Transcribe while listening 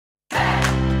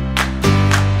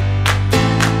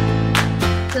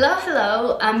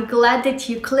Hello, I'm glad that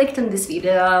you clicked on this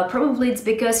video. Probably it's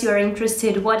because you're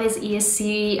interested what is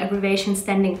ESC abbreviation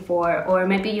standing for, or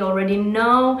maybe you already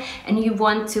know and you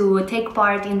want to take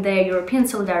part in the European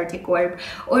Solidarity Corps,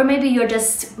 or maybe you're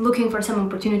just looking for some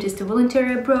opportunities to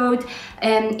volunteer abroad.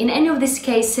 In any of these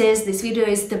cases, this video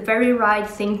is the very right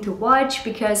thing to watch,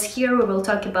 because here we will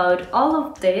talk about all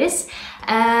of this,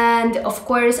 and of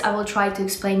course I will try to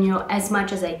explain you as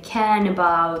much as I can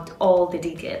about all the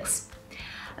details.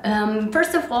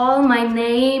 First of all, my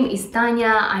name is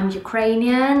Tanya, I'm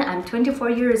Ukrainian, I'm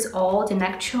 24 years old, and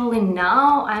actually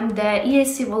now I'm the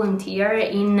ESC volunteer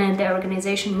in the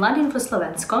organization Mladi Info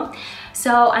Slovensko.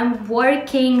 So I'm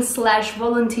working /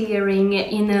 volunteering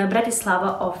in a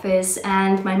Bratislava office,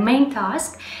 and my main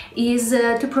task is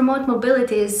to promote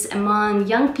mobilities among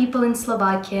young people in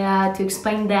Slovakia, to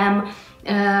explain them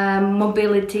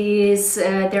mobilities,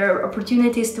 their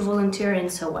opportunities to volunteer,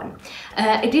 and so on.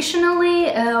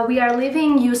 Additionally, we are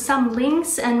leaving you some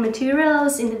links and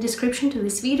materials in the description to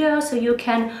this video, so you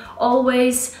can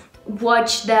always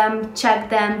watch them, check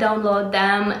them, download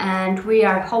them, and we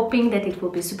are hoping that it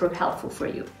will be super helpful for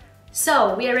you.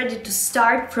 So, we are ready to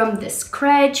start from the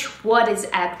scratch. What is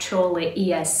actually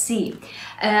ESC?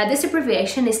 This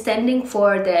abbreviation is standing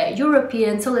for the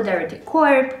European Solidarity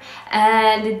Corps,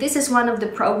 and this is one of the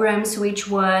programs which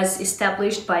was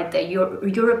established by the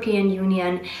European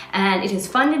Union, and it is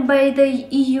funded by the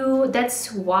EU.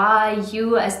 That's why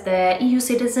you, as the EU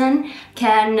citizen,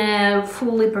 can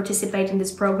fully participate in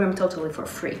this program totally for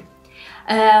free.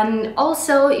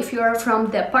 Also, if you are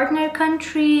from the partner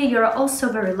country, you're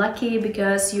also very lucky,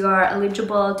 because you are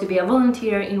eligible to be a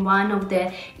volunteer in one of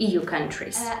the EU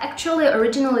countries. Actually,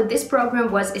 originally this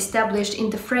program was established in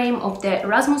the frame of the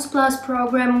Erasmus Plus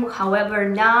program. However,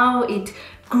 now it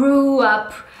grew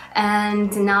up and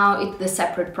now it's a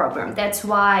separate program. That's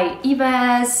why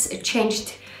EVAS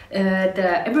changed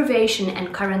the abbreviation,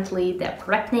 and currently the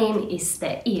correct name is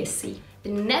the ESC. The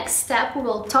next step we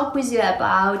will talk with you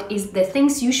about is the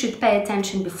things you should pay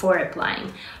attention before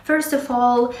applying. First of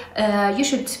all, you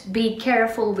should be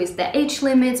careful with the age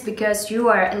limits, because you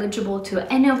are eligible to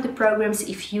any of the programs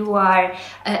if you are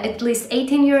at least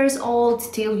 18 years old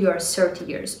till you're 30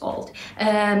 years old.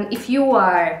 If you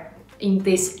are in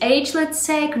this age, let's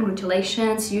say,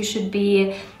 congratulations, you should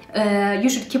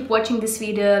keep watching this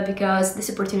video, because this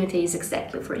opportunity is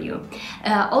exactly for you.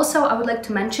 Also, I would like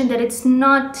to mention that it's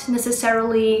not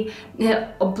necessarily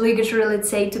obligatory, let's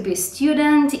say, to be a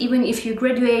student. Even if you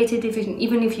graduated,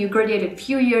 even if you graduated a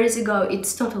few years ago,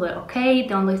 it's totally okay.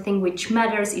 The only thing which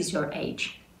matters is your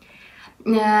age.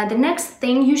 The next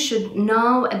thing you should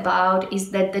know about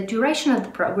is that the duration of the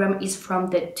program is from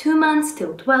the 2 months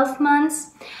till 12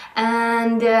 months,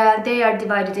 and they are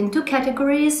divided in two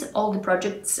categories. All the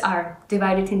projects are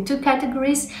divided in two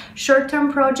categories: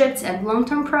 short-term projects and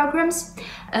long-term programs.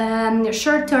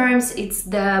 Short terms, it's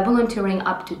the volunteering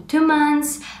up to 2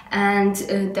 months, and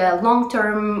the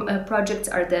long-term projects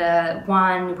are the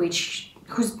one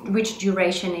which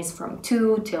duration is from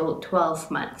 2 till 12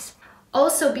 months.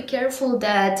 Also, be careful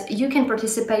that you can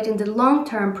participate in the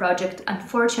long-term project,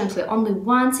 unfortunately, only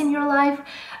once in your life.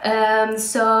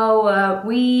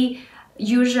 We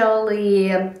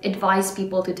usually advise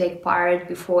people to take part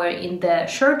before in the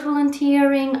short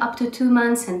volunteering up to 2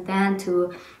 months, and then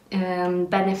to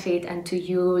benefit and to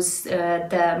use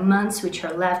the months which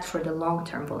are left for the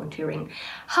long-term volunteering.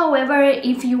 However,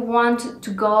 if you want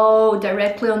to go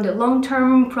directly on the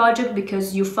long-term project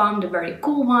because you found a very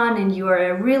cool one and you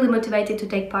are really motivated to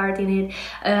take part in it,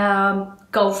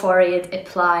 go for it,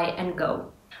 apply and go.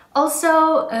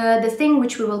 Also, the thing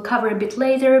which we will cover a bit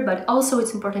later, but also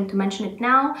it's important to mention it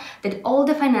now, that all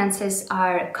the finances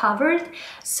are covered,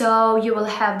 so you will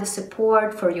have the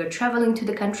support for your traveling to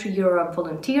the country you're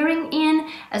volunteering in,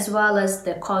 as well as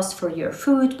the cost for your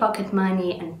food, pocket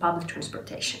money and public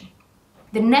transportation.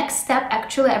 The next step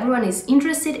actually everyone is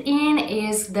interested in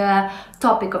is the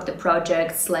topic of the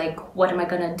projects, like what am I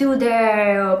gonna do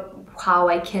there, how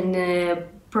I can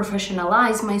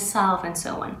professionalize myself, and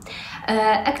so on.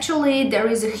 Actually, there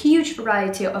is a huge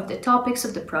variety of the topics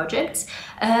of the projects.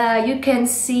 You can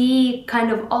see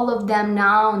kind of all of them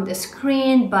now on the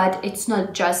screen, but it's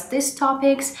not just these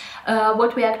topics.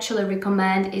 What we actually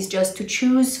recommend is just to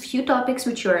choose few topics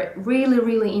which you're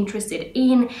really interested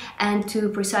in, and to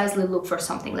precisely look for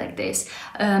something like this.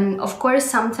 Of course,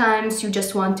 sometimes you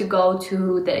just want to go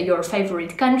to your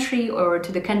favorite country, or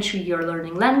to the country you're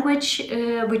learning language,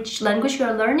 which language you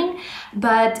are learning,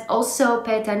 but also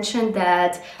pay attention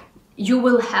that you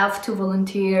will have to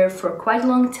volunteer for quite a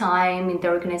long time in the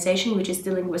organization which is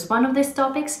dealing with one of these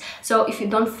topics. So if you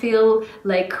don't feel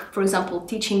like, for example,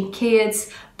 teaching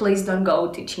kids, please don't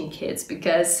go teaching kids,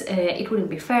 because it wouldn't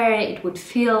be fair, it would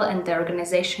feel, and the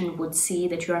organization would see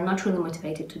that you are not really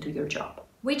motivated to do your job.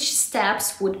 Which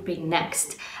steps would be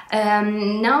next?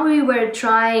 Now we were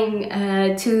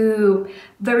trying to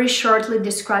very shortly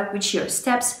describe which your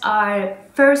steps are.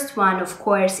 First one, of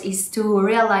course, is to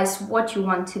realize what you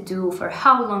want to do, for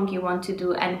how long you want to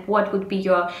do, and what would be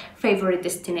your favorite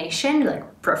destination,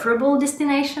 like preferable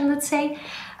destination, let's say.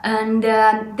 And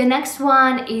the next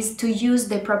one is to use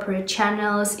the appropriate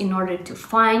channels in order to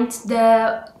find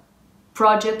the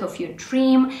project of your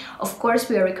dream. Of course,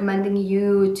 we are recommending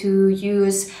you to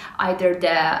use either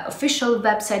the official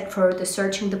website for the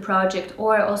searching the project,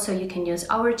 or also you can use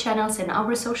our channels and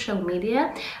our social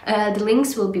media. The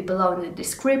links will be below in the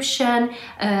description.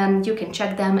 You can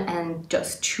check them and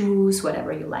just choose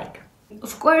whatever you like.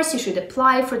 Of course, you should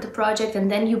apply for the project, and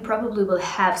then you probably will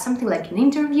have something like an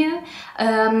interview.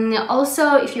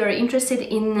 Also, if you're interested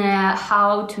in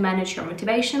how to manage your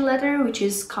motivation letter, which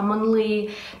is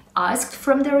commonly asked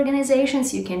from the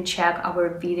organizations, you can check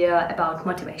our video about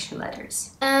motivation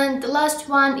letters. And the last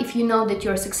one, if you know that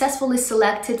you're successfully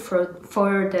selected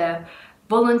for the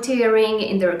volunteering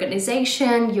in the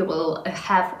organization, you will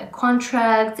have a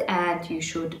contract and you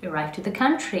should arrive to the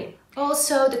country.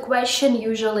 Also, the question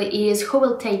usually is, who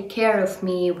will take care of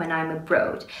me when I'm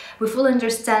abroad? We fully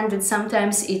understand that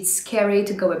sometimes it's scary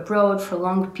to go abroad for a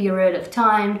long period of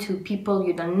time to people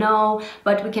you don't know,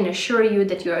 but we can assure you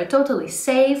that you are totally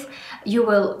safe. You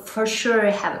will for sure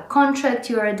have a contract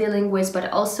you are dealing with, but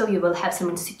also you will have some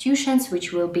institutions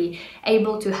which will be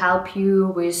able to help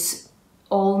you with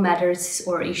all matters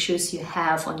or issues you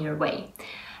have on your way.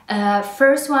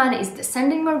 First one is the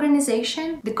sending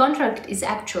organization. The contract is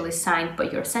actually signed by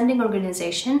your sending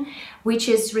organization, which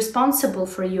is responsible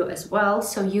for you as well,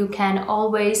 so you can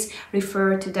always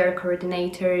refer to their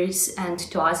coordinators and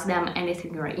to ask them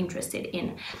anything you're interested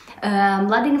in.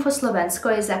 Mladi Info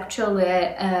Slovensko is actually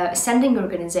a sending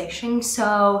organization,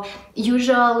 so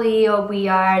usually we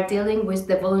are dealing with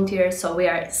the volunteers, so we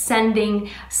are sending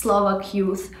Slovak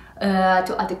youth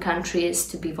to other countries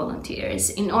to be volunteers.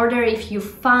 In order, if you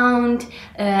found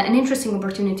an interesting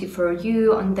opportunity for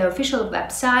you on the official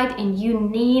website and you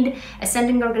need a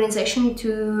sending organization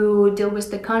to deal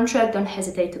with the contract, don't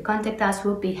hesitate to contact us.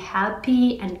 We'll be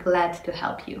happy and glad to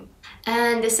help you.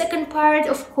 And the second part,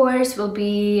 of course, will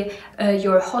be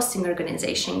your hosting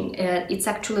organization. It's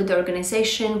actually the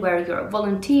organization where you're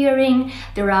volunteering.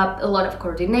 There are a lot of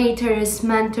coordinators,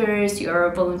 mentors,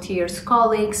 your volunteers,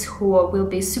 colleagues who will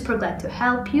be super glad to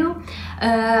help you.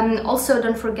 Also,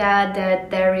 don't forget that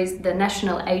there is the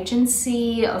national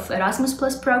agency of Erasmus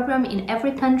Plus program in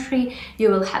every country. You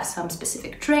will have some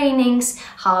specific trainings,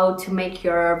 how to make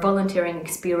your volunteering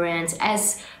experience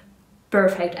as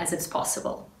perfect as it's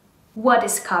possible. What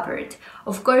is covered?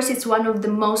 Of course, it's one of the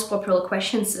most popular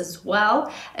questions as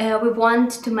well. We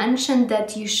want to mention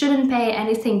that you shouldn't pay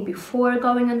anything before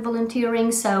going on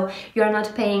volunteering, so you're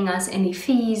not paying us any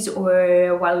fees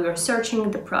or while you're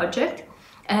searching the project.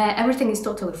 Everything is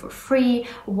totally for free.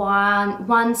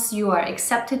 Once you are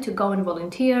accepted to go on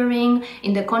volunteering,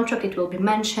 in the contract it will be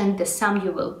mentioned the sum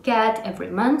you will get every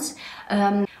month.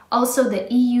 Also, the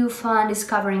EU fund is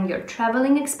covering your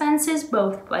traveling expenses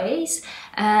both ways,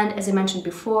 and as I mentioned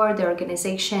before, the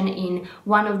organization in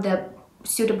one of the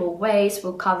suitable ways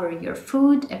will cover your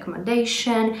food,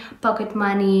 accommodation, pocket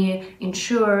money,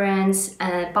 insurance,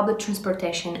 public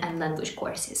transportation and language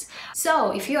courses.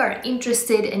 So if you are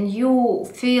interested and you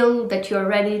feel that you're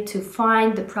ready to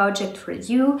find the project for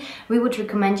you, we would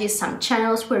recommend you some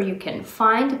channels where you can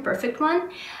find the perfect one.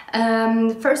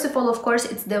 First of all, of course,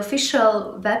 it's the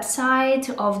official website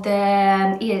of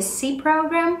the ESC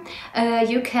program.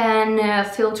 You can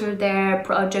filter their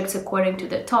projects according to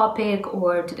the topic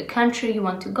or to the country you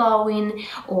want to go in,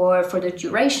 or for the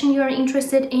duration you're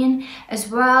interested in. As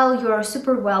well, you're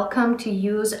super welcome to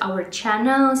use our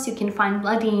channels. You can find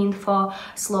Mladi Info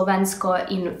Slovensko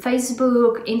in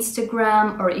Facebook,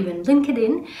 Instagram, or even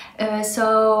LinkedIn. As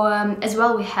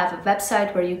well, we have a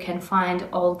website where you can find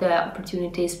all the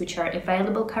opportunities which are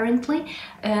available currently.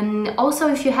 Also,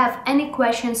 if you have any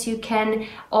questions, you can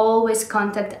always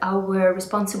contact our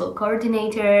responsible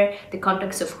coordinator, the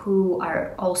contacts of who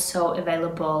are also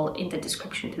available in the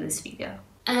description to this video.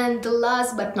 And the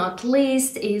last but not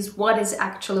least is what is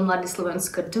actually Mladi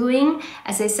Slovensko doing.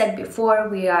 As I said before,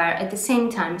 we are at the same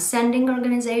time sending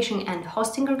organization and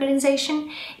hosting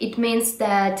organization. It means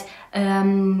that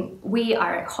We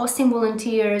are hosting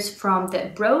volunteers from the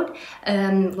abroad,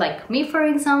 like me, for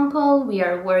example. We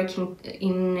are working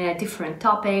in different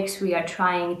topics. We are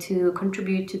trying to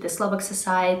contribute to the Slovak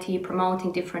society,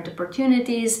 promoting different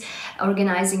opportunities,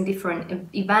 organizing different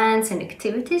events and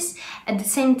activities. At the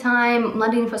same time,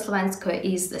 Mladí info Slovensko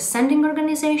is the sending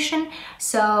organization,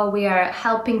 so we are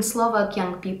helping Slovak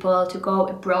young people to go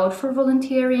abroad for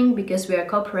volunteering, because we are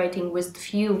cooperating with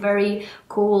few very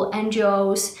cool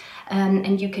NGOs,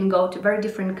 and you can go to very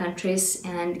different countries.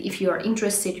 And if you are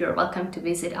interested, you're welcome to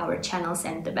visit our channels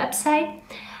and the website.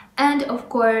 And of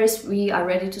course, we are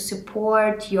ready to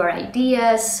support your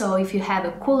ideas. So if you have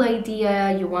a cool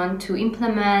idea, you want to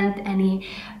implement any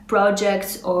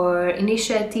projects or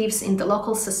initiatives in the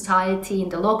local society, in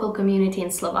the local community in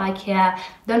Slovakia,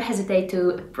 don't hesitate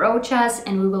to approach us,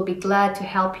 and we will be glad to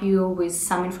help you with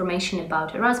some information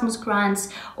about Erasmus grants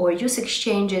or youth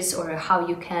exchanges, or how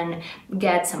you can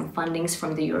get some fundings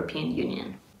from the European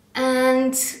Union.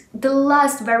 And the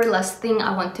very last thing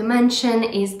I want to mention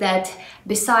is that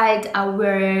beside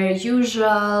our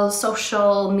usual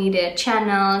social media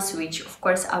channels, which of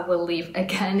course I will leave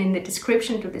again in the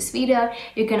description to this video,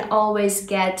 you can always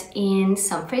get in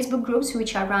some Facebook groups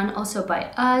which are run also by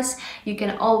us. You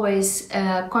can always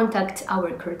contact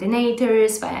our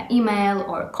coordinators via email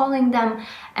or calling them,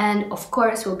 and of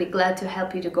course we'll be glad to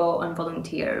help you to go on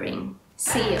volunteering.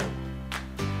 See you!